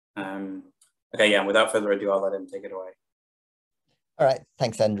Okay, yeah, and without further ado, I'll let him take it away. All right,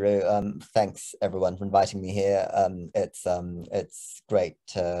 thanks, Andrew. Thanks everyone for inviting me here. It's great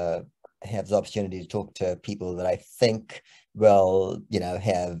to have the opportunity to talk to people that I think will,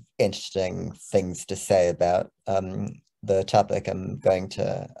 have interesting things to say about the topic I'm going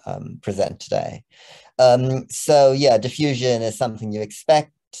to present today. So yeah, diffusion is something you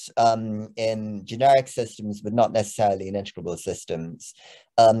expect in generic systems, but not necessarily in integrable systems.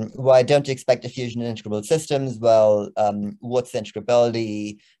 Why don't you expect diffusion in integrable systems? Well, what's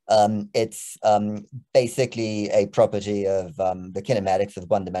integrability? It's basically a property of the kinematics of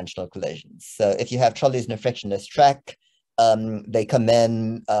one-dimensional collisions. So if you have trolleys in a frictionless track, they come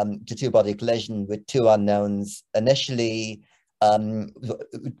in to two-body collision with two unknowns initially,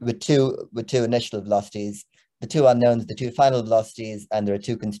 with two initial velocities, the two unknowns, the two final velocities, and there are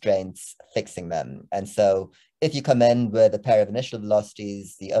two constraints fixing them. And so if you come in with a pair of initial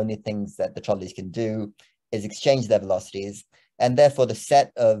velocities, the only things that the trolleys can do is exchange their velocities. And therefore, the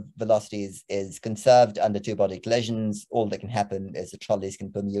set of velocities is conserved under two-body collisions. All that can happen is the trolleys can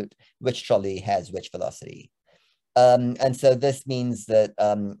permute which trolley has which velocity. And so this means that,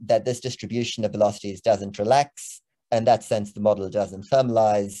 that this distribution of velocities doesn't relax. In that sense, the model doesn't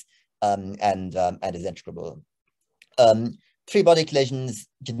thermalize and is integrable. Three-body collisions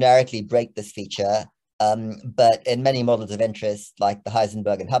generically break this feature, but in many models of interest, like the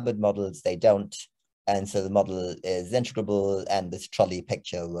Heisenberg and Hubbard models, they don't. And so the model is integrable, and this trolley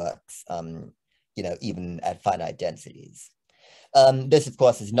picture works, even at finite densities. This, of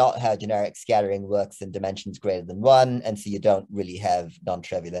course, is not how generic scattering works in dimensions greater than one, and so you don't really have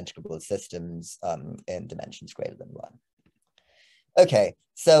non-trivial integrable systems in dimensions greater than one. Okay,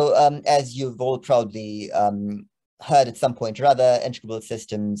 so as you've all probably heard at some point or other, integrable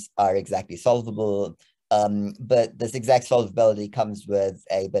systems are exactly solvable, but this exact solvability comes with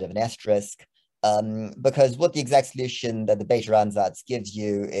a bit of an asterisk, because what the exact solution that the beta ansatz gives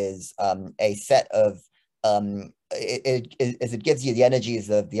you is a set of it gives you the energies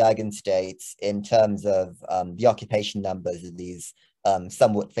of the eigenstates in terms of the occupation numbers of these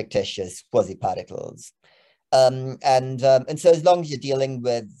somewhat fictitious quasiparticles. And so as long as you're dealing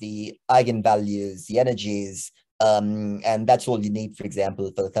with the eigenvalues, the energies, and that's all you need, for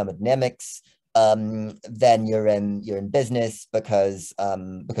example, for thermodynamics, then you're in business because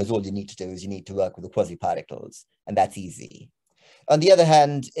all you need to do is you need to work with the quasiparticles, and that's easy. On the other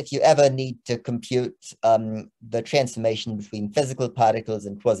hand, if you ever need to compute the transformation between physical particles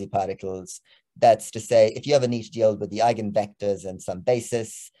and quasiparticles, that's to say, if you ever need to deal with the eigenvectors and some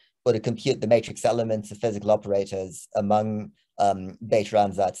basis, or to compute the matrix elements of physical operators among beta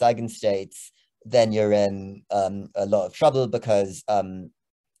ansatz eigenstates, then you're in a lot of trouble because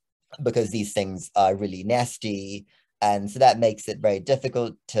these things are really nasty. And so that makes it very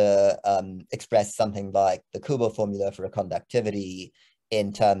difficult to express something like the Kubo formula for a conductivity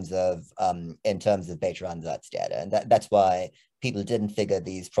in terms of beta ansatz data. And that's why people didn't figure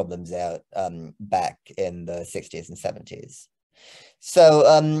these problems out back in the 60s and 70s. So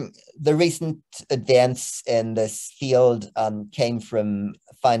the recent advance in this field came from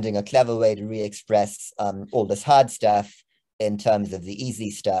finding a clever way to re-express all this hard stuff in terms of the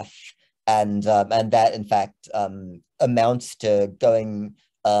easy stuff. And that, in fact, amounts to going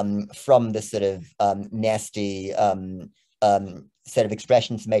from the sort of nasty set of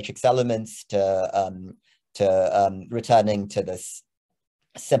expressions, matrix elements, to returning to this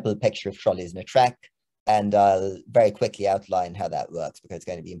simple picture of trolleys in a track. And I'll very quickly outline how that works because it's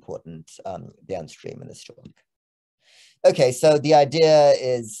going to be important downstream in this talk. Okay, so the idea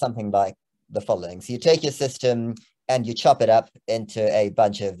is something like the following. So you take your system and you chop it up into a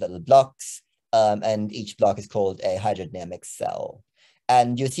bunch of little blocks, and each block is called a hydrodynamic cell.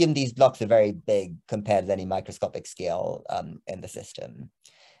 And you assume these blocks are very big compared to any microscopic scale in the system.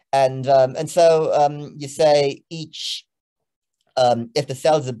 And so you say each, if the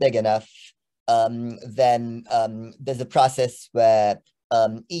cells are big enough, then there's a process where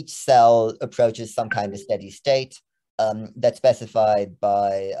each cell approaches some kind of steady state that's specified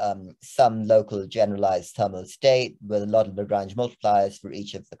by some local generalized thermal state with a lot of Lagrange multipliers for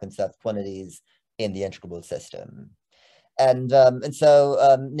each of the conserved quantities in the integrable system. And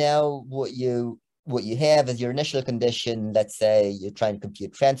so now what you have is your initial condition. Let's say you're trying to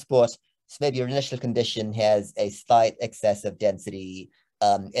compute transport. So maybe your initial condition has a slight excess of density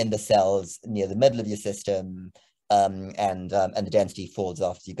in the cells near the middle of your system, and the density falls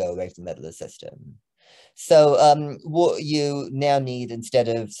off as you go away from the middle of the system. So what you now need, instead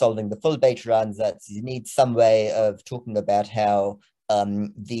of solving the full beta ansatz, you need some way of talking about how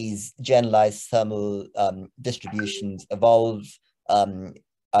these generalized thermal distributions evolve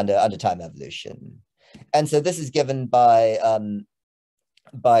under time evolution. And so this is given by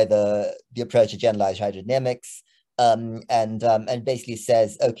the approach of generalized hydrodynamics, and basically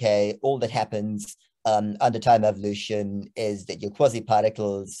says, okay, all that happens under time evolution is that your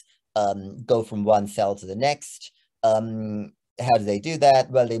quasiparticles go from one cell to the next. How do they do that?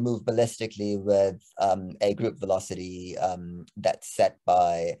 Well, they move ballistically with a group velocity that's set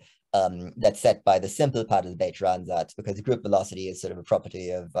by the simple part of the beta ansatz, because the group velocity is sort of a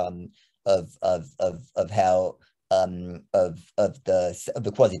property of how of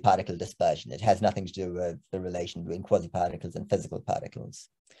the quasi-particle dispersion. It has nothing to do with the relation between quasi-particles and physical particles.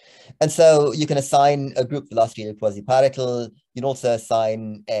 And so you can assign a group velocity to a quasi-particle. You can also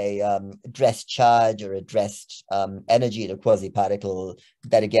assign a addressed charge or addressed energy to a quasi-particle.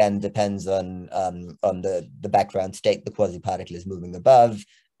 That again depends on the background state the quasi-particle is moving above.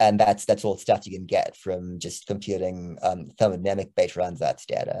 And that's all stuff you can get from just computing thermodynamic beta ansatz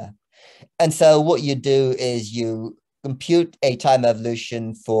data. And so what you do is you compute a time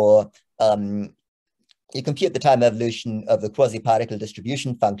evolution for you compute the time evolution of the quasi-particle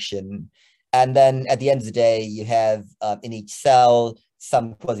distribution function, and then at the end of the day, you have in each cell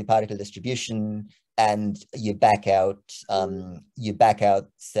some quasi-particle distribution, and you back out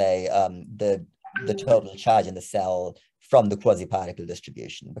say the total charge in the cell from the quasi-particle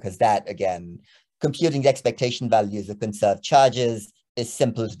distribution, because that again, computing the expectation values of conserved charges is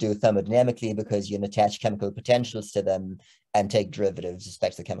simple to do thermodynamically, because you can attach chemical potentials to them and take derivatives with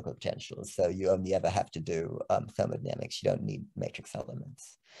respect to the chemical potentials. So you only ever have to do thermodynamics. You don't need matrix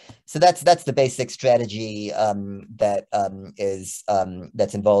elements. So that's the basic strategy that's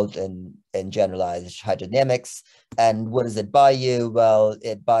involved in generalized hydrodynamics. And what does it buy you? Well,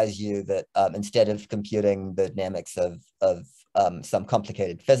 it buys you that instead of computing the dynamics of some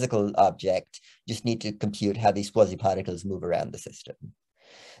complicated physical object, you just need to compute how these quasi-particles move around the system.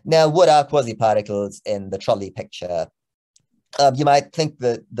 Now, what are quasi-particles in the trolley picture? You might think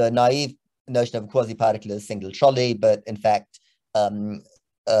that the naive notion of a quasi-particle is a single trolley, but in fact,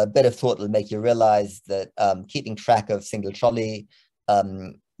 a bit of thought will make you realize that keeping track of single trolley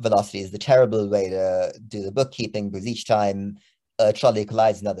velocity is the terrible way to do the bookkeeping, because each time a trolley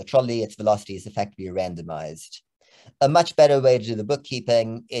collides with another trolley, its velocity is effectively randomized. A much better way to do the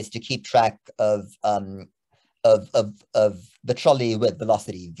bookkeeping is to keep track of the trolley with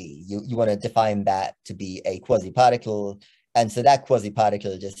velocity v. You want to define that to be a quasi-particle, and so that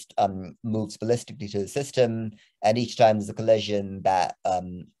quasi-particle just moves ballistically to the system, and each time there's a collision, that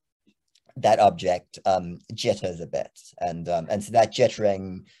object jitters a bit, and so that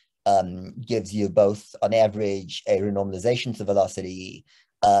jittering gives you both, on average, a renormalization to velocity,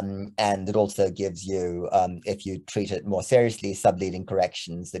 and it also gives you, if you treat it more seriously, subleading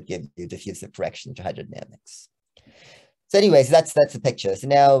corrections that give you diffusive correction to hydrodynamics. So anyways, that's the picture. So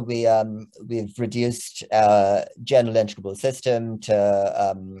now we've reduced our general integrable system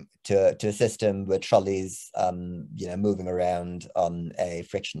to a system with trolleys moving around on a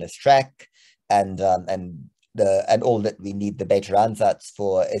frictionless track, and all that we need the beta ansatz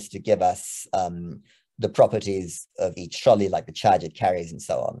for is to give us the properties of each trolley, like the charge it carries and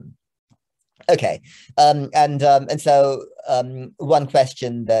so on. Okay, and so one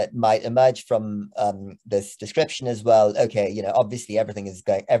question that might emerge from this description as well, okay, obviously everything is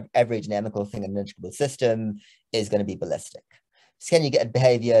going, every dynamical thing in an integrable system is going to be ballistic. So can you get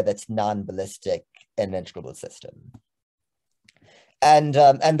behavior that's non-ballistic in an integrable system? And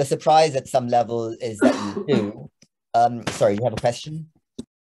the surprise at some level is that you do. Sorry, you have a question?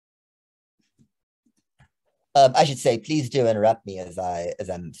 I should say, please do interrupt me as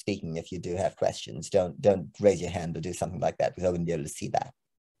I'm speaking if you do have questions. Don't raise your hand or do something like that, because I wouldn't be able to see that.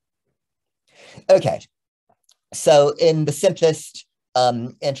 Okay, so in the simplest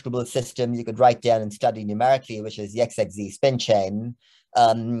integrable system you could write down and study numerically, which is the XXZ spin chain,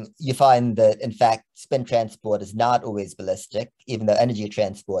 you find that in fact spin transport is not always ballistic, even though energy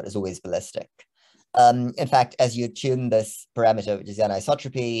transport is always ballistic. In fact, as you tune this parameter, which is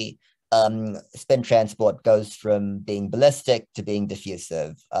anisotropy, spin transport goes from being ballistic to being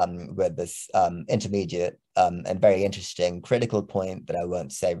diffusive, with this intermediate and very interesting critical point that I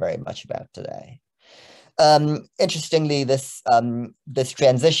won't say very much about today. Interestingly, this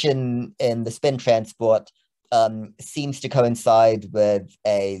transition in the spin transport seems to coincide with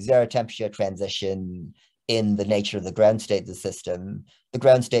a zero temperature transition in the nature of the ground state of the system. The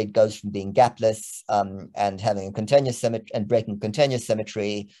ground state goes from being gapless and having a continuous symmetry and breaking continuous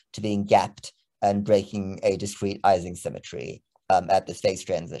symmetry to being gapped and breaking a discrete Ising symmetry. at this phase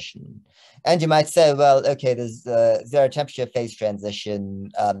transition. And you might say, well, okay, there's zero temperature phase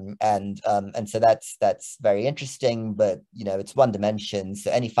transition, and so that's very interesting, but it's one dimension,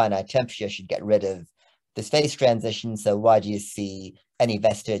 so any finite temperature should get rid of this phase transition. So why do you see any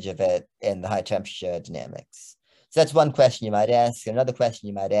vestige of it in the high temperature dynamics? So that's one question you might ask. Another question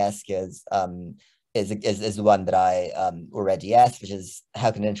you might ask is the one that I already asked, which is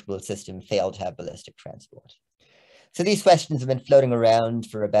how can an integrable system fail to have ballistic transport? So these questions have been floating around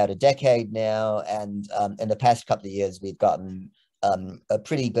for about a decade now, and in the past couple of years, we've gotten a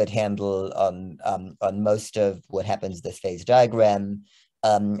pretty good handle on most of what happens to this phase diagram,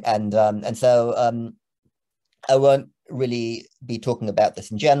 and so I won't really be talking about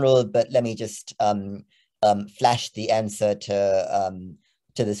this in general, but let me just flash the answer to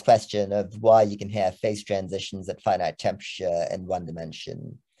this question of why you can have phase transitions at finite temperature in one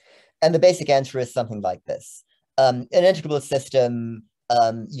dimension. And the basic answer is something like this. In an integrable system,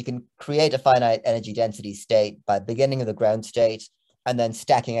 you can create a finite energy density state by beginning of the ground state and then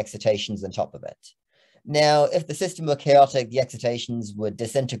stacking excitations on top of it. Now, if the system were chaotic, the excitations would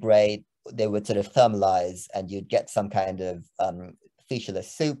disintegrate, they would sort of thermalize, and you'd get some kind of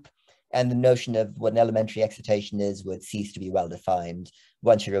featureless soup. And the notion of what an elementary excitation is would cease to be well defined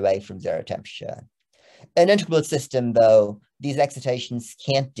once you're away from zero temperature. In an integrable system, though, these excitations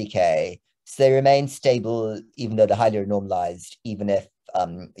can't decay, so they remain stable even though they're highly normalized, even if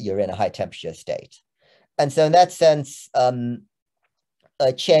you're in a high temperature state. And so in that sense,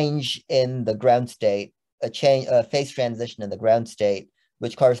 a change in the ground state, a phase transition in the ground state,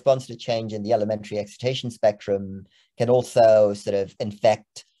 which corresponds to change in the elementary excitation spectrum, can also sort of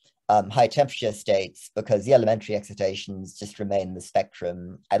infect high temperature states, because the elementary excitations just remain in the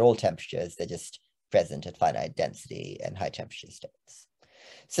spectrum at all temperatures. They're just present at finite density and high temperature states.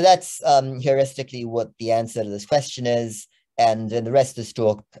 So that's heuristically what the answer to this question is. And in the rest of this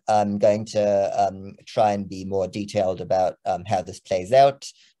talk, I'm going to try and be more detailed about how this plays out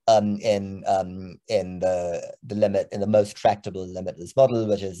in the limit, in the most tractable limit of this model,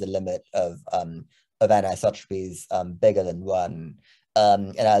 which is the limit of anisotropies bigger than 1.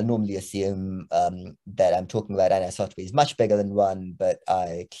 And I'll normally assume that I'm talking about anisotropies much bigger than 1, but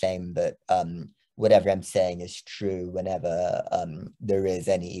I claim that whatever I'm saying is true whenever there is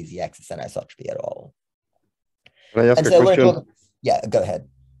any easy access anisotropy at all. Can I ask a question? Yeah, go ahead.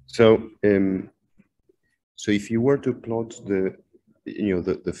 So, so if you were to plot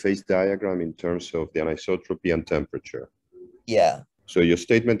the phase diagram in terms of the anisotropy and temperature. Yeah. So your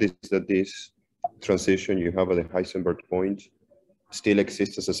statement is that this transition you have at the Heisenberg point still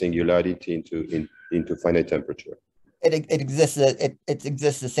exists as a singularity into finite temperature. It exists. It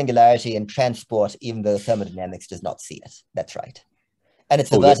exists as singularity in transport, even though thermodynamics does not see it. That's right, and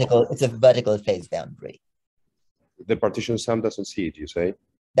it's a vertical. It's a vertical phase boundary. The partition sum doesn't see it. You say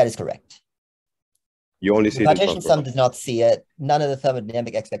that is correct. You only see the partition it sum does not see it. None of the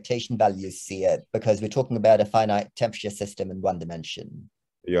thermodynamic expectation values see it, because we're talking about a finite temperature system in one dimension.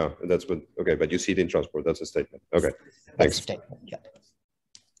 Yeah, that's what. Okay, but you see it in transport. That's a statement. Okay, thanks. That's a statement. Yeah.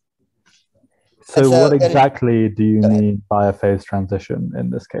 So what exactly do you mean by a phase transition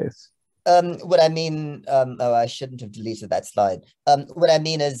in this case? What I mean, oh, I shouldn't have deleted that slide. What I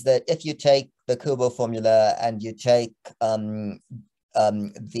mean is that if you take the Kubo formula and you take the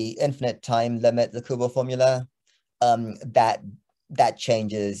infinite time limit, the Kubo formula, that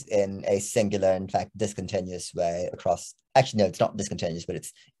changes in a singular, in fact, discontinuous way across. Actually, no, it's not discontinuous, but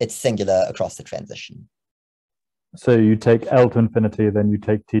it's singular across the transition. So you take L to infinity, then you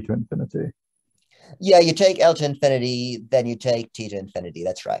take T to infinity. Yeah, you take L to infinity, then you take T to infinity.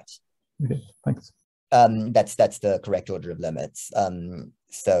 That's right. Okay, thanks. That's the correct order of limits.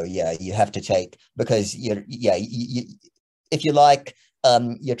 So yeah, you have to take, because if you like,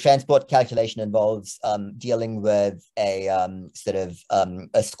 your transport calculation involves dealing with a sort of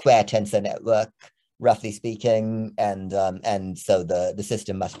a square tensor network, roughly speaking, and so the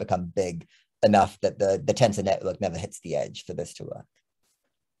system must become big enough that the tensor network never hits the edge for this to work.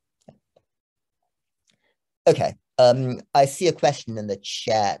 Okay, I see a question in the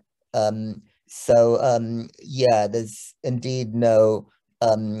chat. Yeah, there's indeed no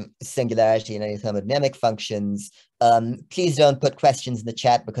singularity in any thermodynamic functions. Please don't put questions in the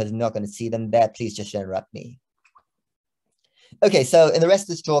chat because I'm not going to see them there. Please just interrupt me. Okay, so in the rest of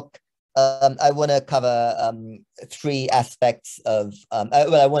this talk, I want to cover 3 aspects of,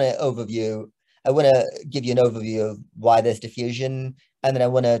 well, I want to give you an overview of why there's diffusion, and then I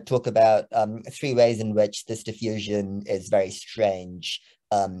want to talk about 3 ways in which this diffusion is very strange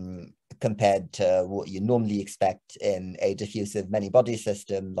compared to what you normally expect in a diffusive many-body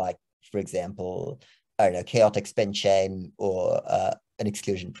system, like, for example, I don't know, chaotic spin chain or an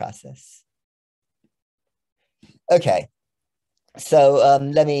exclusion process. Okay, so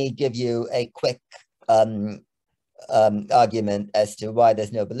let me give you a quick argument as to why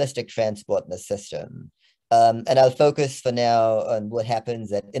there's no ballistic transport in the system. And I'll focus for now on what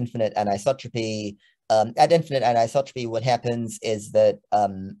happens at infinite anisotropy. At infinite anisotropy, what happens is that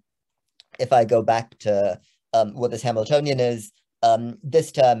if I go back to what this Hamiltonian is,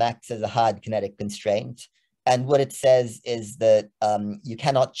 this term acts as a hard kinetic constraint. And what it says is that you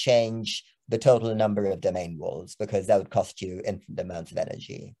cannot change the total number of domain walls because that would cost you infinite amounts of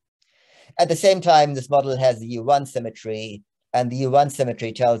energy. At the same time, this model has the U1 symmetry, and the U1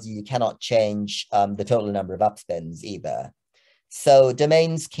 symmetry tells you cannot change the total number of upspins either. So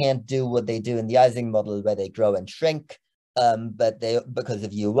domains can't do what they do in the Ising model where they grow and shrink, because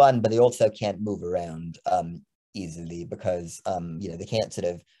of U1, but they also can't move around easily because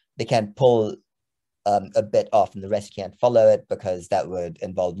they can't pull a bit off and the rest can't follow it because that would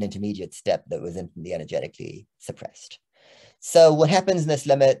involve an intermediate step that was infinitely energetically suppressed. So what happens in this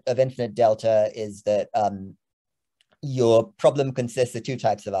limit of infinite delta is that your problem consists of two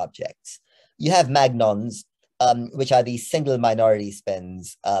types of objects. You have magnons, which are these single minority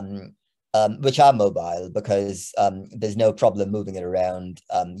spins, which are mobile because there's no problem moving it around.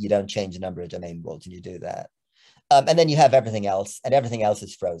 You don't change the number of domain walls when you do that. And then you have everything else, and everything else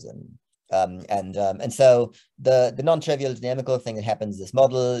is frozen. And so the non-trivial dynamical thing that happens in this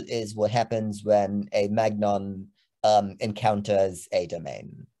model is what happens when a magnon encounters a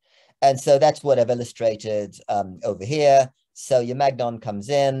domain. And so that's what I've illustrated over here. So your magnon comes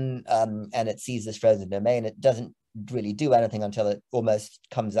in and it sees this frozen domain. It doesn't really do anything until it almost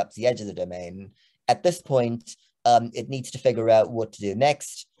comes up to the edge of the domain. At this point, it needs to figure out what to do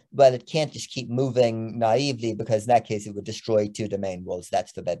next. Well, it can't just keep moving naively because in that case, it would destroy two domain walls.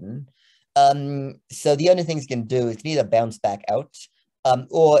 That's forbidden. So the only things it can do is it can either bounce back out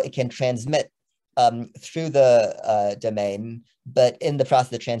or it can transmit through the domain, but in the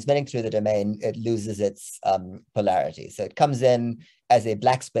process of transmitting through the domain, it loses its polarity. So it comes in as a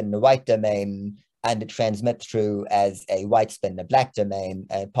black spin in a white domain, and it transmits through as a white spin in a black domain,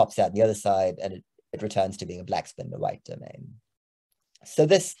 and it pops out on the other side, and it returns to being a black spin in a white domain. So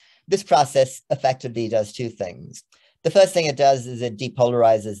this process effectively does two things. The first thing it does is it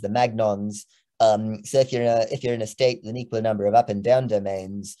depolarizes the magnons. So if you're in a state with an equal number of up and down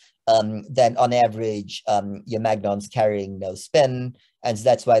domains, then on average, your magnon's carrying no spin, and so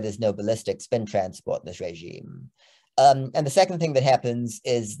that's why there's no ballistic spin transport in this regime. And the second thing that happens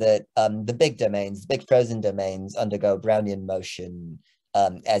is that the big domains, big frozen domains, undergo Brownian motion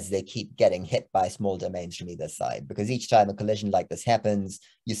as they keep getting hit by small domains from either side, because each time a collision like this happens,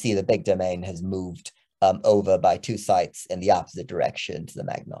 you see the big domain has moved over by two sites in the opposite direction to the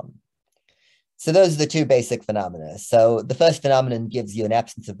magnon. So those are the two basic phenomena. So the first phenomenon gives you an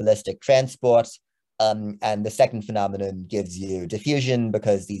absence of ballistic transport, and the second phenomenon gives you diffusion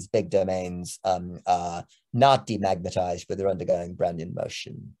because these big domains are not demagnetized, but they're undergoing Brownian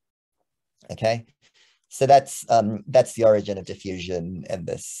motion. Okay, so that's the origin of diffusion in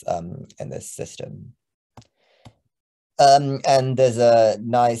this system. And there's a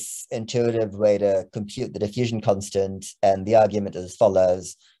nice intuitive way to compute the diffusion constant, and the argument is as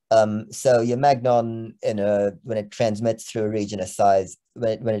follows. So your magnon, when it transmits through a region of size,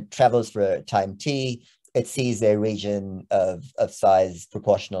 when it travels for a time t, it sees a region of size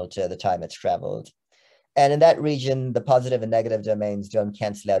proportional to the time it's traveled. And in that region, the positive and negative domains don't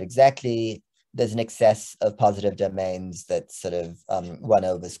cancel out exactly. There's an excess of positive domains that's sort of 1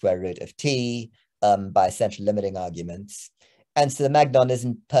 over square root of t by central limiting arguments. And so the magnon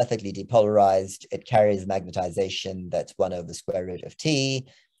isn't perfectly depolarized. It carries magnetization that's 1 over square root of t.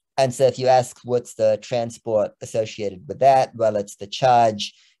 And so if you ask what's the transport associated with that, well, it's the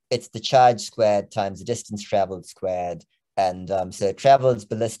charge squared times the distance traveled squared. And so it travels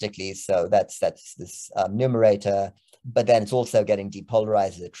ballistically, so that's this numerator, but then it's also getting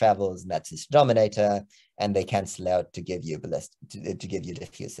depolarized as it travels, and that's this denominator, and they cancel out to give you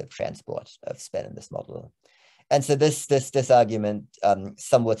diffusive transport of spin in this model. And so this argument,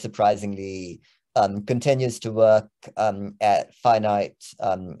 somewhat surprisingly, continues to work at finite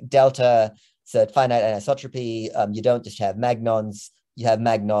delta. So at finite anisotropy, you don't just have magnons, you have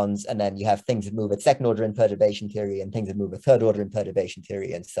magnons, and then you have things that move at second order in perturbation theory and things that move at third order in perturbation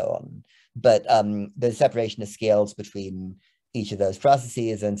theory and so on. But there's separation of scales between each of those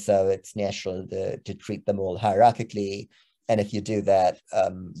processes, and so it's natural to treat them all hierarchically. And if you do that,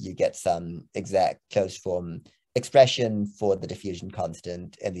 you get some exact closed form expression for the diffusion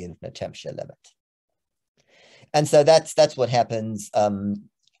constant in the infinite temperature limit. And so that's what happens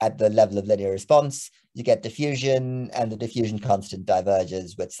at the level of linear response, you get diffusion, and the diffusion constant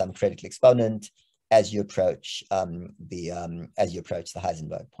diverges with some critical exponent as you approach the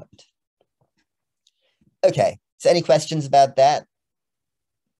Heisenberg point. Okay, so any questions about that?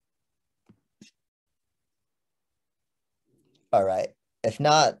 All right. If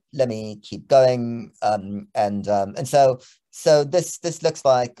not, let me keep going. And so this looks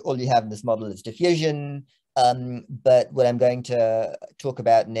like all you have in this model is diffusion. But what I'm going to talk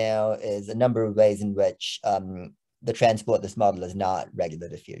about now is a number of ways in which the transport of this model is not regular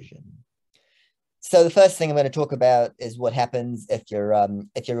diffusion. So the first thing I'm going to talk about is what happens if you're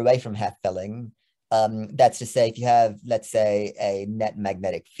away from half filling. That's to say, if you have, let's say, a net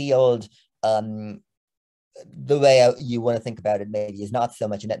magnetic field, the way you want to think about it maybe is not so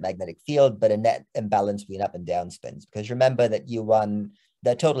much a net magnetic field, but a net imbalance between up and down spins. Because remember that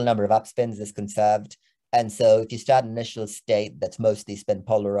the total number of up spins is conserved. And so if you start an initial state that's mostly spin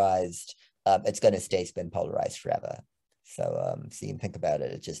polarized, it's going to stay spin polarized forever. So you can think about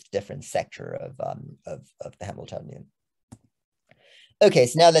it as just a different sector of the Hamiltonian. Okay,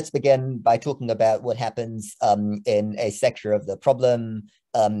 so now let's begin by talking about what happens in a sector of the problem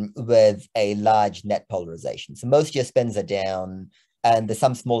with a large net polarization. So most of your spins are down, and there's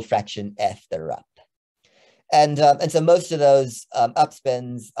some small fraction f that are up. And so most of those up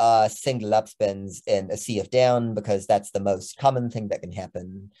spins are single up spins in a sea of down, because that's the most common thing that can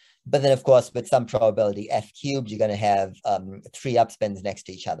happen. But then, of course, with some probability f cubed, you're going to have 3 up spins next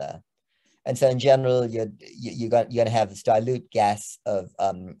to each other. And so in general, you're going to have this dilute gas of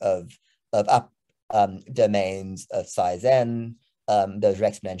up domains of size n. Those are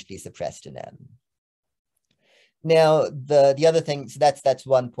exponentially suppressed in n. Now, the other thing, so that's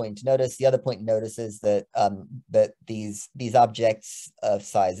one point to notice. The other point to notice is that that these objects of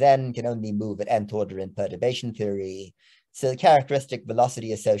size n can only move at nth order in perturbation theory. So the characteristic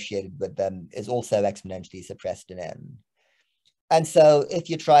velocity associated with them is also exponentially suppressed in n. And so if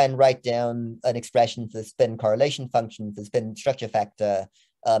you try and write down an expression for the spin correlation function, for the spin structure factor,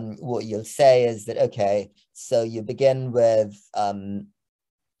 what you'll say is that, okay, so you begin with an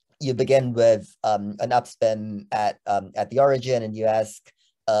upspin at the origin, and you ask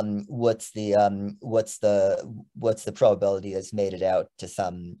what's the probability that's made it out to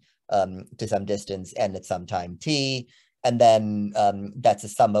some distance n at some time t. And then that's a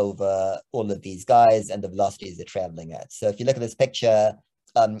sum over all of these guys and the velocities they're traveling at. So if you look at this picture,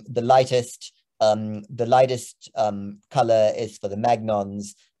 the lightest color is for the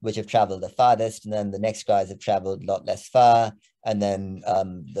magnons, which have traveled the farthest, and then the next guys have traveled a lot less far. And then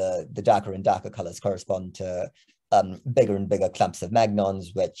the darker and darker colors correspond to bigger and bigger clumps of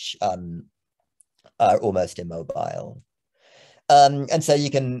magnons, which are almost immobile. And so you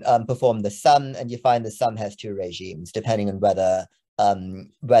can perform the sum, and you find the sum has 2 regimes, depending on whether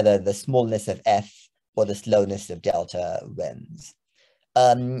the smallness of f or the slowness of delta wins.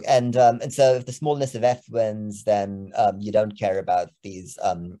 And so if the smallness of f wins, then you don't care about these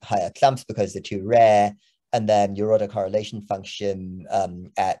higher clumps because they're too rare. And then your autocorrelation function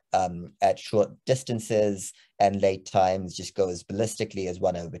at short distances and late times just goes ballistically as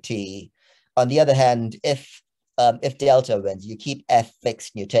 1 over t. On the other hand, if delta wins, you keep f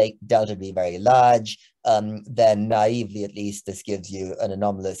fixed and you take delta to be very large, then naively at least this gives you an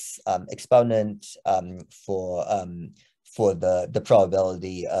anomalous exponent for the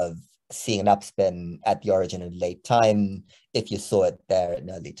probability of seeing an upspin at the origin at a late time if you saw it there at an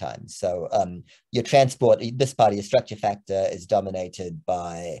early time. So your transport, this part of your structure factor is dominated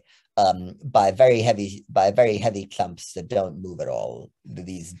by very heavy clumps that don't move at all,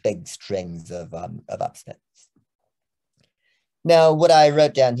 these big strings of upspins. Now, what I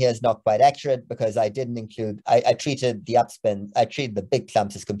wrote down here is not quite accurate because I didn't include, I treated the big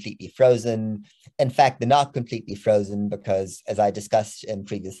clumps as completely frozen. In fact, they're not completely frozen because, as I discussed in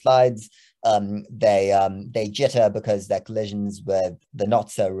previous slides, they jitter because they're collisions with the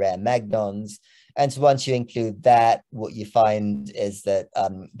not so rare magnons. And so once you include that, what you find is that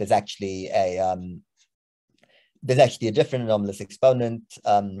there's actually a different anomalous exponent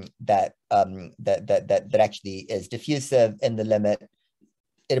that actually is diffusive in the limit.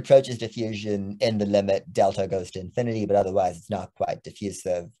 It approaches diffusion in the limit delta goes to infinity, but otherwise it's not quite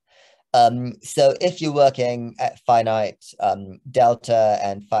diffusive. So if you're working at finite delta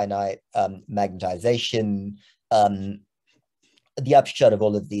and finite magnetization, the upshot of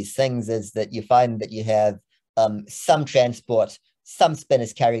all of these things is that you find that you have some transport. Some spin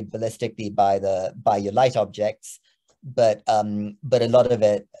is carried ballistically by your light objects, but a lot of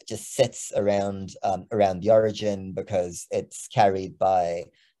it just sits around the origin because it's carried by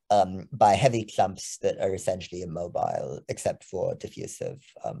by heavy clumps that are essentially immobile, except for diffusive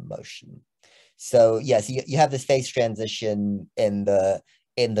motion. So yes, you have this phase transition in the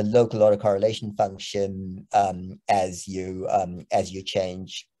local autocorrelation function as you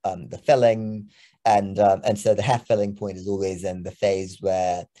change the filling, and so the half filling point is always in the phase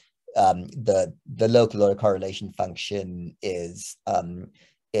where the local autocorrelation function is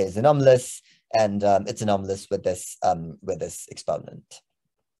anomalous, and it's anomalous with this exponent.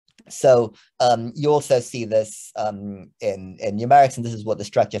 So you also see this in numerics, and this is what the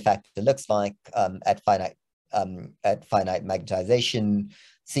structure factor looks like at finite magnetization.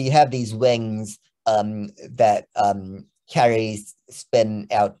 So you have these wings that carry spin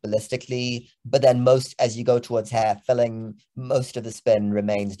out ballistically, but then as you go towards half filling, most of the spin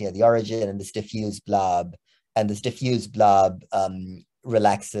remains near the origin and this diffused blob,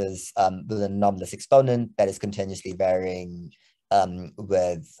 relaxes with an anomalous exponent that is continuously varying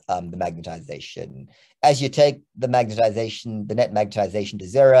with the magnetization. As you take the net magnetization to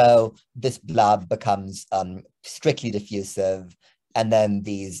zero, this blob becomes strictly diffusive, and then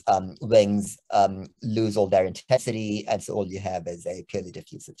these wings lose all their intensity, and so all you have is a purely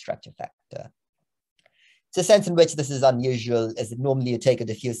diffusive structure factor. So the sense in which this is unusual is that normally you take a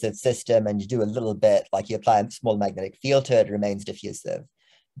diffusive system and you do a little bit, like you apply a small magnetic field to it, it remains diffusive.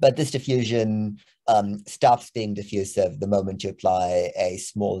 But this diffusion stops being diffusive the moment you apply a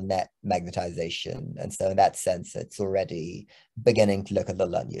small net magnetization. And so in that sense, it's already beginning to look a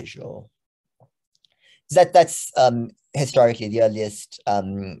little unusual. That's historically the earliest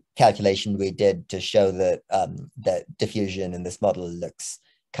calculation we did to show that that diffusion in this model looks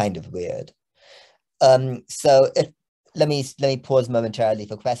kind of weird. So let me pause momentarily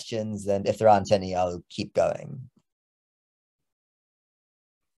for questions, and if there aren't any, I'll keep going.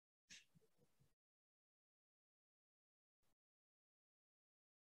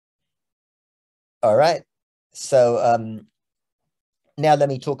 All right, so now let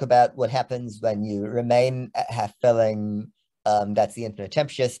me talk about what happens when you remain at half filling. That's the infinite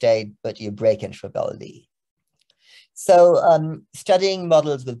temperature state, but you break integrability. So studying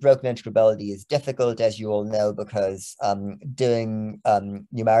models with broken integrability is difficult, as you all know, because doing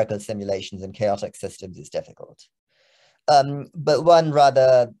numerical simulations in chaotic systems is difficult. But one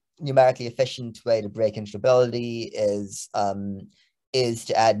rather numerically efficient way to break integrability is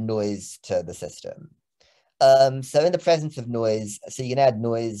to add noise to the system. So in the presence of noise, so you can add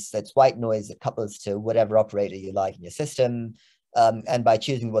noise that's white noise that couples to whatever operator you like in your system. And by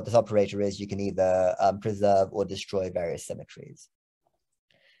choosing what this operator is, you can either preserve or destroy various symmetries.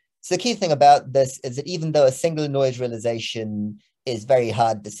 So the key thing about this is that even though a single noise realization is very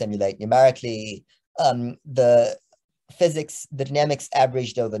hard to simulate numerically, the dynamics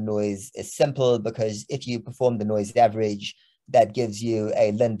averaged over noise is simple, because if you perform the noise average, that gives you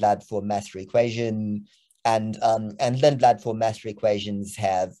a Lindblad-form master equation, and Lindblad-form master equations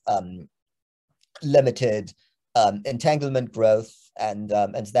have limited entanglement growth, and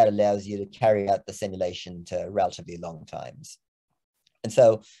so that allows you to carry out the simulation to relatively long times. And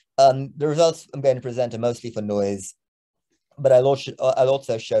so the results I'm going to present are mostly for noise, but I'll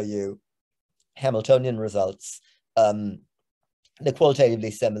also show you Hamiltonian results. They're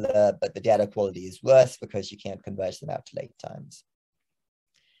qualitatively similar, but the data quality is worse because you can't converge them out to late times.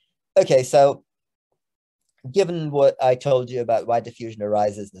 Okay, so given what I told you about why diffusion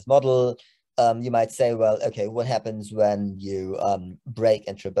arises in this model, you might say, well, okay, what happens when you break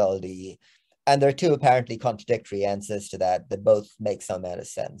integrability? And there are two apparently contradictory answers to that both make some amount of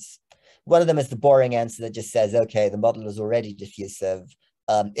sense. One of them is the boring answer that just says, okay, the model is already diffusive.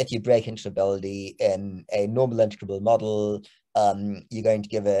 If you break integrability in a normal integrable model, you're going to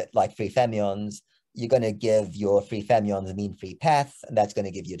give it like free fermions. You're going to give your free fermions a mean free path, and that's going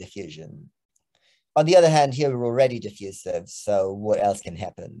to give you diffusion. On the other hand, here we're already diffusive, so what else can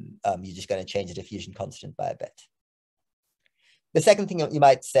happen? You're just going to change the diffusion constant by a bit. The second thing you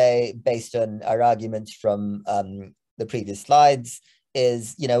might say, based on our arguments from the previous slides,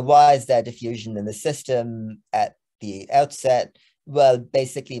 is, why is there diffusion in the system at the outset? Well,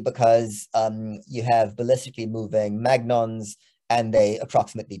 basically because you have ballistically moving magnons, and they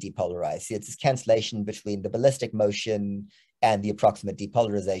approximately depolarize. So it's this cancellation between the ballistic motion and the approximate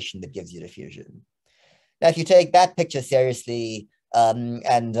depolarization that gives you diffusion. Now, if you take that picture seriously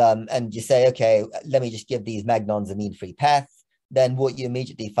and you say, okay, let me just give these magnons a mean free path, then what you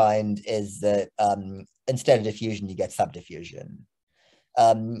immediately find is that instead of diffusion, you get subdiffusion.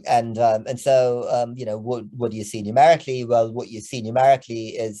 And so, what do you see numerically? Well, what you see numerically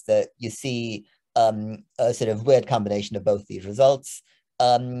is that you see a sort of weird combination of both these results.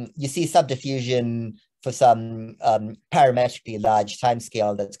 You see subdiffusion for some parametrically large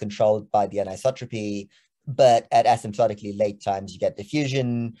timescale that's controlled by the anisotropy, but at asymptotically late times you get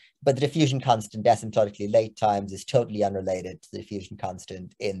diffusion, but the diffusion constant asymptotically late times is totally unrelated to the diffusion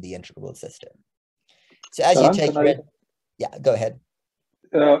constant in the integrable system. So as Sarang, you take, yeah, go ahead.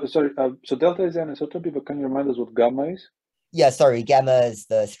 Sorry, so delta is the anisotropy, but can you remind us what gamma is? Yeah, sorry, gamma is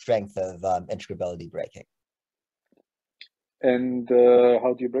the strength of integrability breaking. And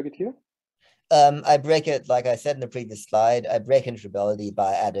how do you break it here? I break it, like I said in the previous slide, I break integrability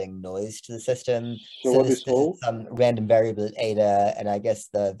by adding noise to the system. So this is some random variable eta, and I guess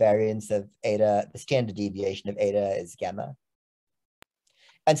the variance of eta, the standard deviation of eta is gamma.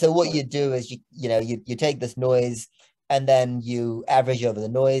 And so what you do is you take this noise and then you average over the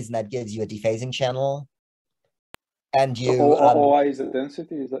noise, and that gives you a dephasing channel. And you so OI is the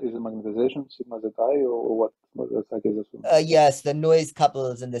density, is the magnetization, sigma zi, or what? I guess that's what yes, the noise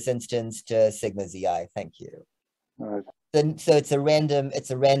couples in this instance to sigma zi. Thank you. all right. Then so it's a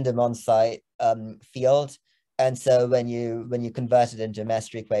random on-site field. And so when you convert it into a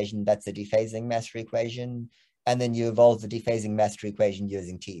master equation, that's a dephasing master equation. And then you evolve the dephasing master equation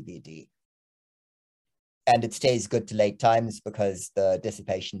using TBD. And it stays good to late times because the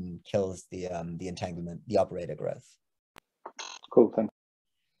dissipation kills the entanglement, the operator growth. Cool, thanks.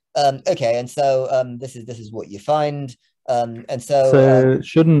 Okay, and so this is what you find. And so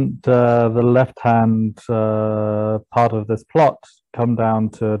shouldn't the left-hand part of this plot come down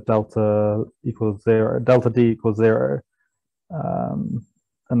to delta equals 0, delta D equals 0, and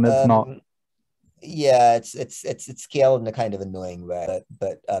it's not. Yeah, it's scaled in a kind of annoying way,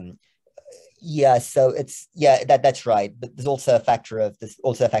 but yeah, so that's right. But there's also a factor of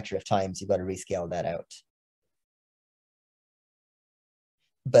times. You've got to rescale that out.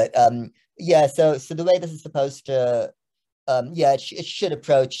 But yeah, so the way this is supposed to, yeah, it should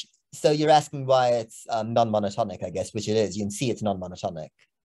approach. So you're asking why it's non-monotonic, I guess, which it is. You can see it's non-monotonic,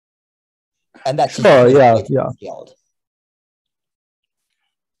 and that's sure, yeah. Rescaled.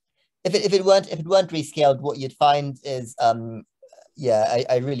 If it weren't rescaled, what you'd find is yeah,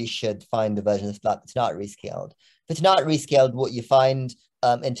 I really should find a version of this plot that's not rescaled. If it's not rescaled, what you find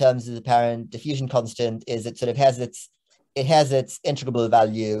in terms of the apparent diffusion constant is it sort of has its integrable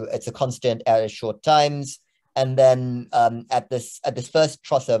value. It's a constant at short times, and then at this first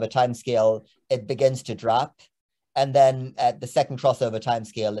crossover timescale, it begins to drop, and then at the second crossover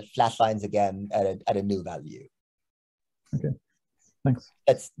timescale, it flatlines again at a new value. Okay, thanks.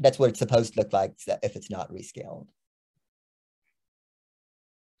 That's what it's supposed to look like if it's not rescaled.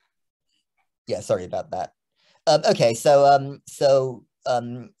 Yeah, sorry about that. Okay, so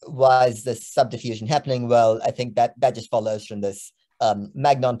why is this subdiffusion happening? Well, I think that just follows from this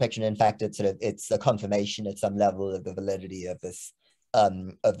Magnon picture. In fact, it's a confirmation at some level of the validity of this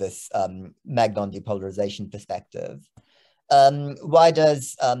Magnon depolarization perspective. Why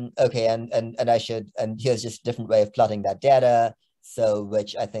does okay, and here's just a different way of plotting that data. So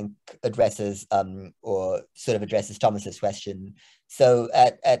which I think addresses or sort of addresses Thomas's question. So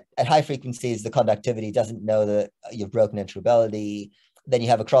at high frequencies, the conductivity doesn't know that you've broken integrability. Then you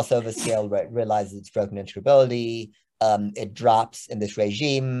have a crossover scale where it realizes it's broken integrability. It drops in this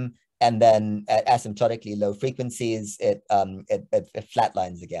regime, and then at asymptotically low frequencies, it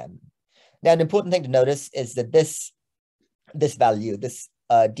flatlines again. Now, an important thing to notice is that this value, this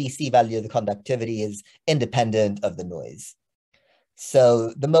DC value of the conductivity, is independent of the noise.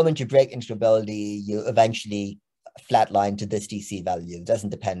 So the moment you break integrability, you eventually flatline to this DC value. It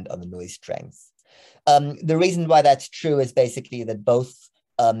doesn't depend on the noise strength. The reason why that's true is basically that both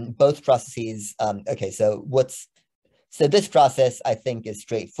processes. Okay, so this process I think is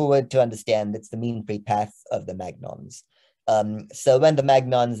straightforward to understand. It's the mean free path of the magnons. So when the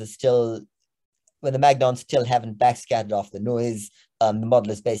magnons still haven't backscattered off the noise, the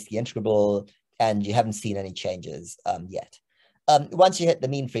model is basically integrable, and you haven't seen any changes yet. Once you hit the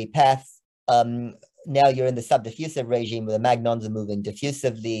mean free path, now you're in the subdiffusive regime where the magnons are moving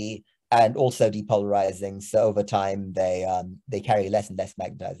diffusively and also depolarizing. So over time, they carry less and less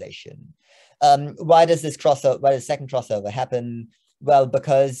magnetization. Why does second crossover happen? Well,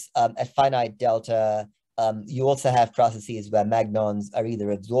 because at finite delta, you also have processes where magnons are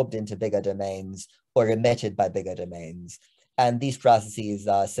either absorbed into bigger domains or emitted by bigger domains. And these processes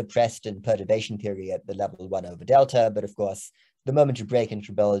are suppressed in perturbation theory at the level 1 over delta. But of course, the moment you break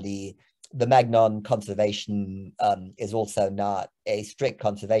integrability, the Magnon conservation is also not a strict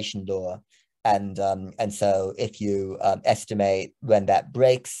conservation law. And so if you estimate when that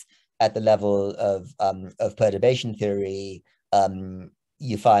breaks at the level of perturbation theory,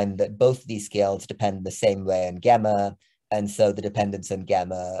 you find that both these scales depend the same way in gamma, And so the dependence on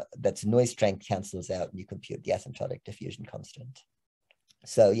gamma, that's noise strength, cancels out, and you compute the asymptotic diffusion constant.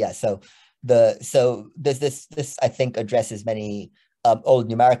 So yeah, so this I think addresses many old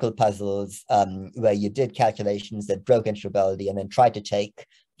numerical puzzles where you did calculations that broke integrability and then tried to take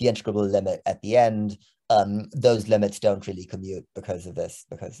the integrable limit at the end. Those limits don't really commute because of this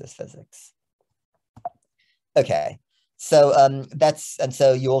physics. Okay, so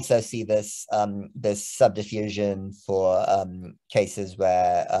so you also see this this subdiffusion for cases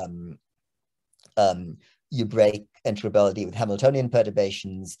where you break integrability with Hamiltonian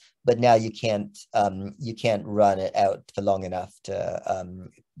perturbations, but now you can't run it out for long enough to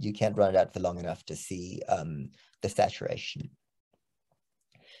see the saturation.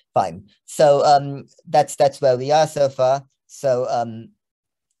 Fine. So that's where we are so far. So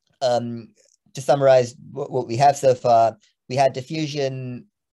to summarize what we have so far, we had diffusion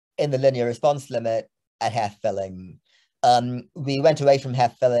in the linear response limit at half filling. We went away from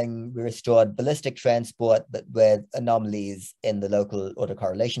half filling, we restored ballistic transport, but with anomalies in the local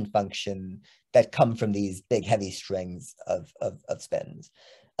autocorrelation function that come from these big heavy strings of spins.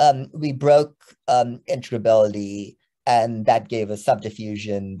 We broke integrability, and that gave us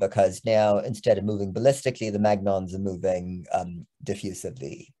subdiffusion because now instead of moving ballistically, the magnons are moving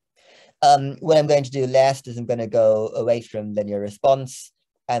diffusively. What I'm going to do last is I'm going to go away from linear response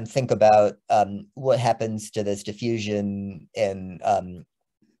and think about what happens to this diffusion in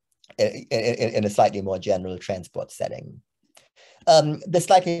a slightly more general transport setting. The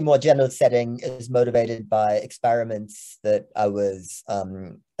slightly more general setting is motivated by experiments that I was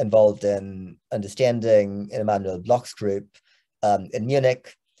involved in understanding in Emanuel Bloch's group in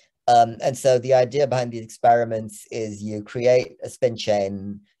Munich. And so the idea behind these experiments is you create a spin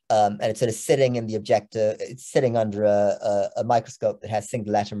chain and it's sort of sitting in the objective, it's sitting under a microscope that has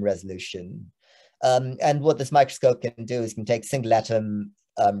single atom resolution. And what this microscope can do is can take single atom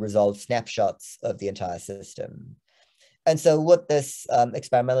resolved snapshots of the entire system. And so what this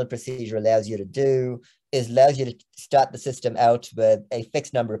experimental procedure allows you to do is allows you to start the system out with a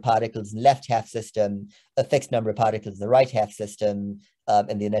fixed number of particles in the left half system, a fixed number of particles in the right half system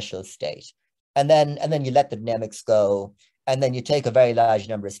in the initial state. And then you let the dynamics go. And then you take a very large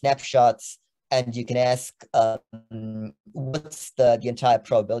number of snapshots and you can ask what's the entire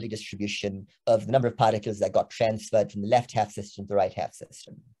probability distribution of the number of particles that got transferred from the left half system to the right half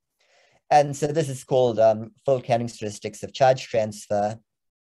system. And so this is called fold counting statistics of charge transfer.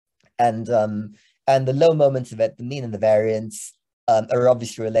 And the low moments of it, the mean and the variance, are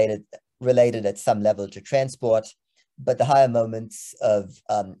obviously related at some level to transport, but the higher moments of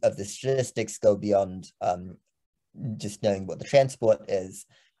the statistics go beyond just knowing what the transport is.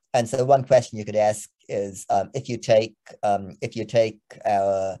 And so one question you could ask is if you take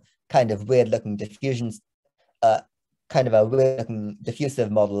our kind of weird looking diffusions, kind of a weird looking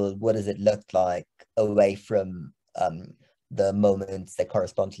diffusive model, what does it look like away from the moments that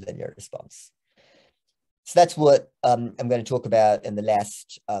correspond to linear response? So that's what I'm going to talk about in the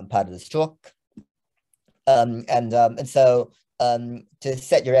last part of this talk. And so to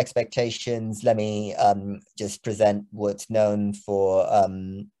set your expectations, let me just present what's known for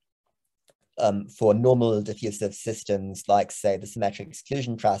normal diffusive systems, like say the symmetric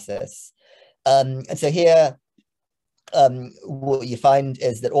exclusion process. And so here, what you find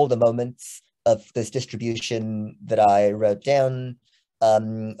is that all the moments of this distribution that I wrote down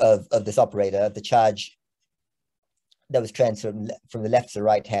of this operator, the charge that was transferred from the left to the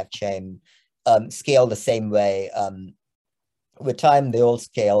right half chain, scale the same way. With time, they all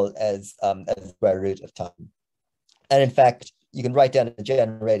scale as the square root of time. And in fact, you can write down a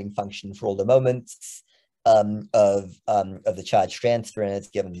generating function for all the moments of the charge transfer, and it's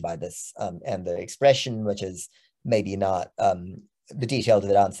given by this and the expression, which is maybe not, the details of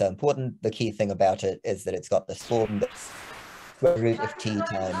it aren't so important. The key thing about it is that it's got this form that's square root of t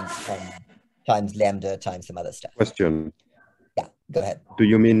times lambda times some other stuff. Question. Yeah, go ahead. Do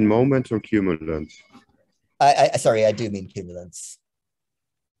you mean moments or cumulants? Sorry, I do mean cumulants.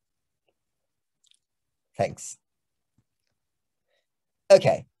 Thanks.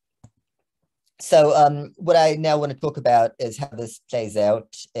 Okay. So what I now want to talk about is how this plays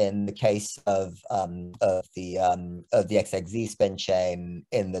out in the case of the XXZ spin chain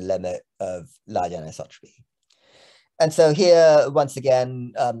in the limit of large anisotropy. And so here, once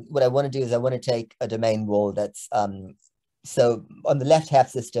again, what I want to do is I want to take a domain wall that's, so on the left half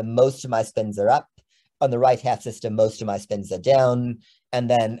system, most of my spins are up. On the right half system, most of my spins are down. And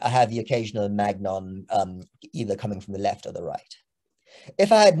then I have the occasional magnon either coming from the left or the right.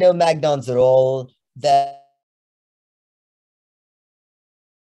 If I had no magnons at all, then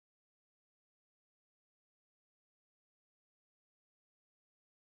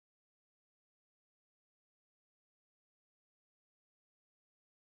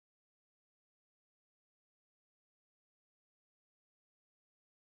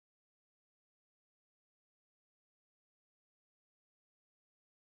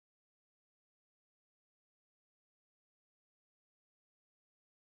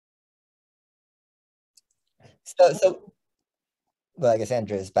Well, I guess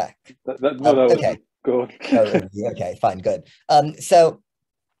Andrew is back. Okay. Go on. Okay, fine, good.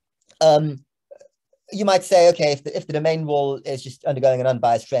 You might say, okay, if the domain wall is just undergoing an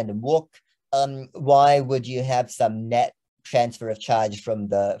unbiased random walk, why would you have some net transfer of charge from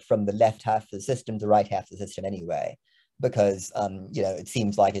the left half of the system to the right half of the system anyway? Because it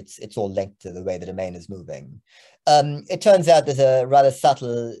seems like it's all linked to the way the domain is moving. It turns out there's a rather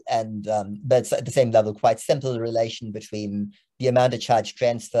subtle and but at the same level quite simple relation between the amount of charge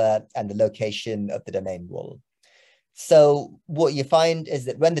transfer and the location of the domain wall. So what you find is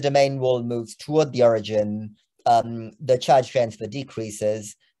that when the domain wall moves toward the origin, the charge transfer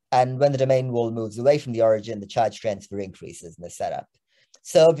decreases, and when the domain wall moves away from the origin, the charge transfer increases in the setup.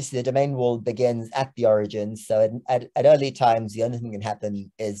 So obviously the domain wall begins at the origin. So at early times, the only thing that can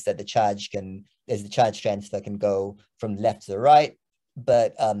happen is that the charge transfer can go from the left to the right.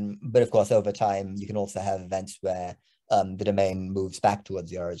 But of course, over time, you can also have events where the domain moves back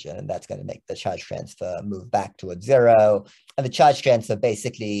towards the origin, and that's going to make the charge transfer move back towards zero. And the charge transfer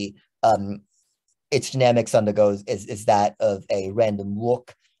basically, its dynamics is that of a random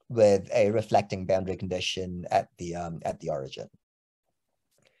walk with a reflecting boundary condition at the origin.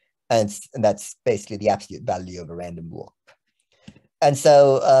 And that's basically the absolute value of a random walk. And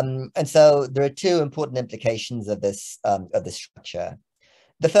so there are two important implications of this structure.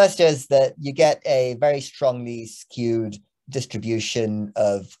 The first is that you get a very strongly skewed distribution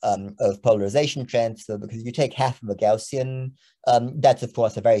of polarization transfer, because if you take half of a Gaussian, that's of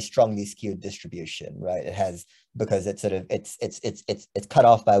course a very strongly skewed distribution, right? It has, because it's sort of it's cut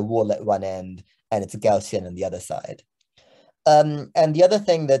off by a wall at one end and it's a Gaussian on the other side. And the other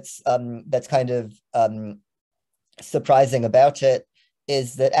thing that's kind of surprising about it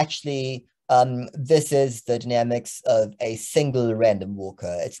is that actually this is the dynamics of a single random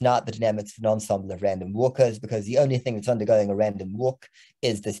walker. It's not the dynamics of an ensemble of random walkers, because the only thing that's undergoing a random walk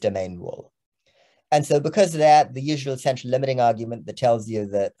is this domain wall. And so because of that, the usual central limiting argument that tells you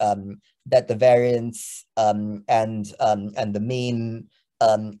that that the variance and the mean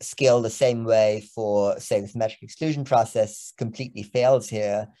scale the same way for, say, the symmetric exclusion process completely fails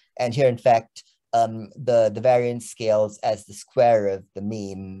here. And here, in fact, the variance scales as the square of the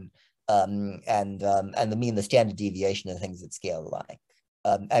mean, and the mean, the standard deviation of things that scale alike.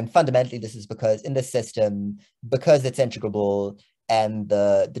 And fundamentally, this is because in this system, because it's integrable and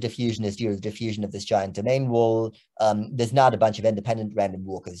the diffusion is due to the diffusion of this giant domain wall, there's not a bunch of independent random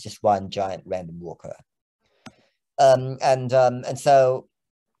walkers, just one giant random walker. Right,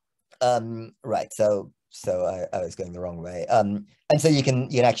 so I was going the wrong way. And so you can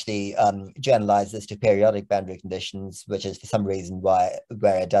actually generalize this to periodic boundary conditions, which is for some reason where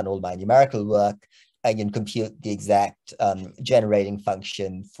I've done all my numerical work, and you can compute the exact generating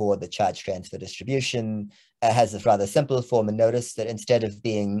function for the charge transfer distribution. It has this rather simple form, and notice that instead of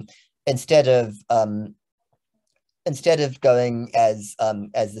going as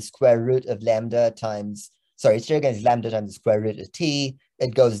the square root of lambda times, instead of going as lambda times the square root of t,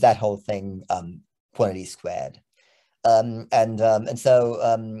 it goes that whole thing quantity squared. And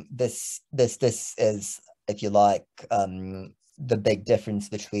so this is, if you like, the big difference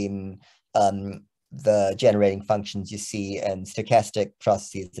between the generating functions you see in stochastic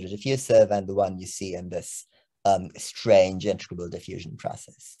processes that are diffusive and the one you see in this strange integrable diffusion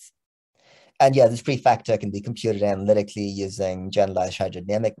process. And yeah, this prefactor can be computed analytically using generalized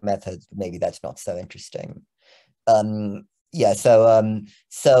hydrodynamic methods, but maybe that's not so interesting. Yeah, so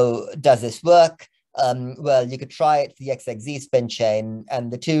does this work? Well, you could try it for the XXZ spin chain,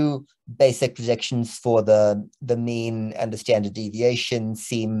 and the two basic predictions for the mean and the standard deviation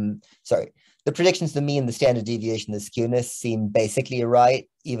the predictions of the mean, the standard deviation, the skewness seem basically right,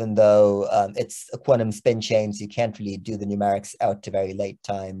 even though it's a quantum spin chain, so you can't really do the numerics out to very late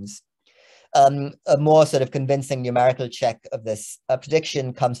times. A more sort of convincing numerical check of this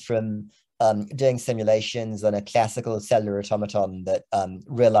prediction comes from doing simulations on a classical cellular automaton that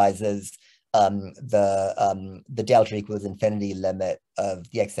realizes the delta equals infinity limit of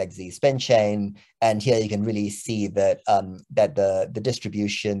the XXZ spin chain. And here you can really see that that the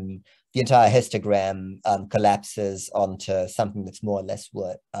distribution, the entire histogram collapses onto something that's more or less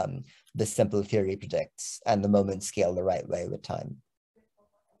what the simple theory predicts, and the moments scale the right way with time.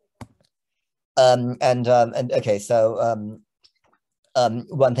 Okay, so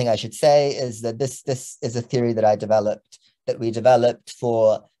one thing I should say is that this is a theory that we developed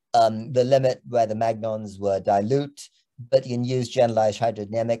for the limit where the magnons were dilute, but you can use generalized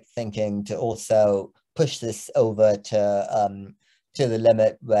hydrodynamic thinking to also push this over to the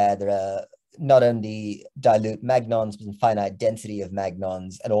limit where there are not only dilute magnons, but some finite density of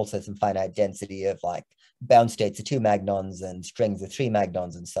magnons, and also some finite density of like bound states are 2 magnons and strings are 3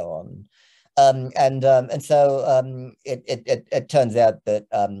 magnons and so on. And so it turns out that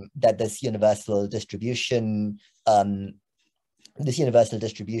that this universal distribution and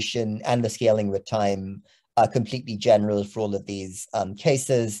the scaling with time are completely general for all of these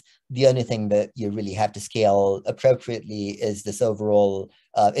cases. The only thing that you really have to scale appropriately is this overall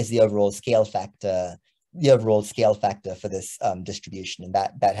the overall scale factor for this distribution, and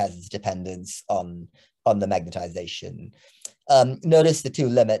that has its dependence on the magnetization. Notice the 2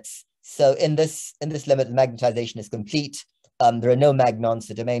 limits. So in this limit, the magnetization is complete. There are no magnons,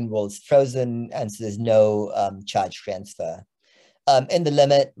 the domain wall is frozen, and so there's no charge transfer. In the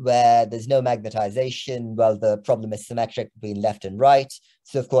limit where there's no magnetization, well, the problem is symmetric between left and right.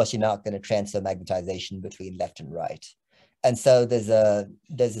 So of course, you're not going to transfer magnetization between left and right. And so there's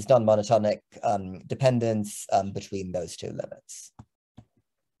this non-monotonic dependence between those 2 limits.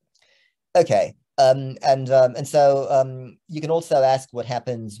 Okay. And so you can also ask what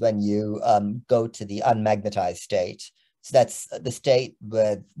happens when you go to the unmagnetized state. So that's the state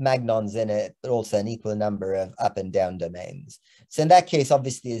with magnons in it, but also an equal number of up and down domains. So in that case,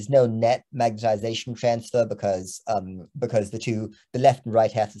 obviously, there's no net magnetization transfer because the left and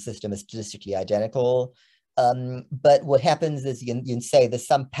right half of the system is statistically identical. But what happens is you can say there's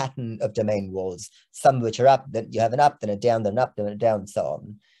some pattern of domain walls, some of which are up, then you have an up, then a down, then an up, then a down, and so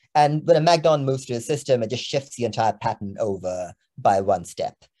on. And when a magnon moves through the system, it just shifts the entire pattern over by 1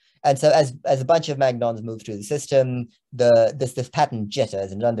 step. And so as a bunch of magnons move through the system, this pattern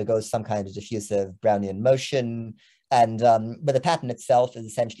jitters and it undergoes some kind of diffusive Brownian motion. And but the pattern itself is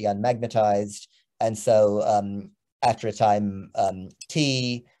essentially unmagnetized. And so after a time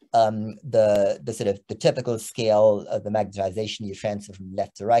t, the typical scale of the magnetization you transfer from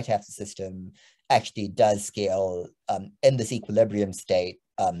left to right half the system actually does scale in this equilibrium state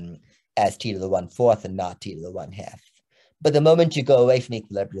as t to the 1/4 and not t to the 1/2. But the moment you go away from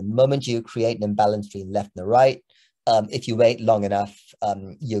equilibrium, the moment you create an imbalance between left and the right, if you wait long enough,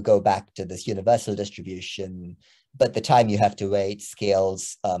 you go back to this universal distribution. But the time you have to wait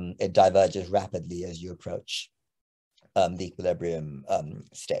scales, it diverges rapidly as you approach the equilibrium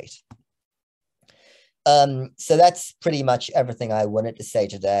state. So that's pretty much everything I wanted to say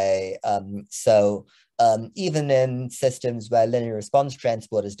today. Even in systems where linear response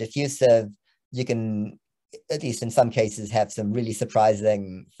transport is diffusive, you can, at least in some cases, have some really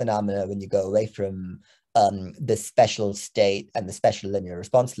surprising phenomena when you go away from the special state and the special linear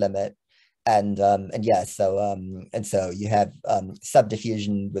response limit. And so you have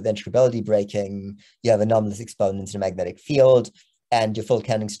subdiffusion with integrability breaking, you have anomalous exponents in a magnetic field, and your full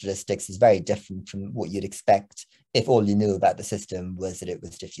counting statistics is very different from what you'd expect if all you knew about the system was that it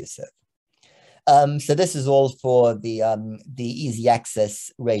was diffusive. So this is all for the easy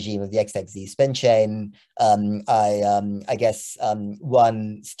access regime of the XXZ spin chain. I guess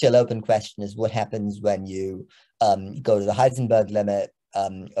one still open question is what happens when you go to the Heisenberg limit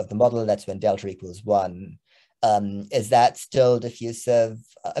of the model. That's when delta equals 1. Is that still diffusive?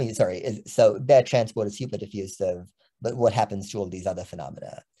 I mean, sorry, so their transport is super diffusive, but what happens to all these other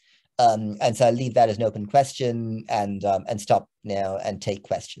phenomena? And so I'll leave that as an open question and stop now and take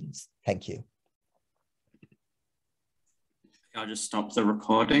questions. Thank you. I'll just stop the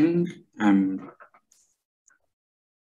recording.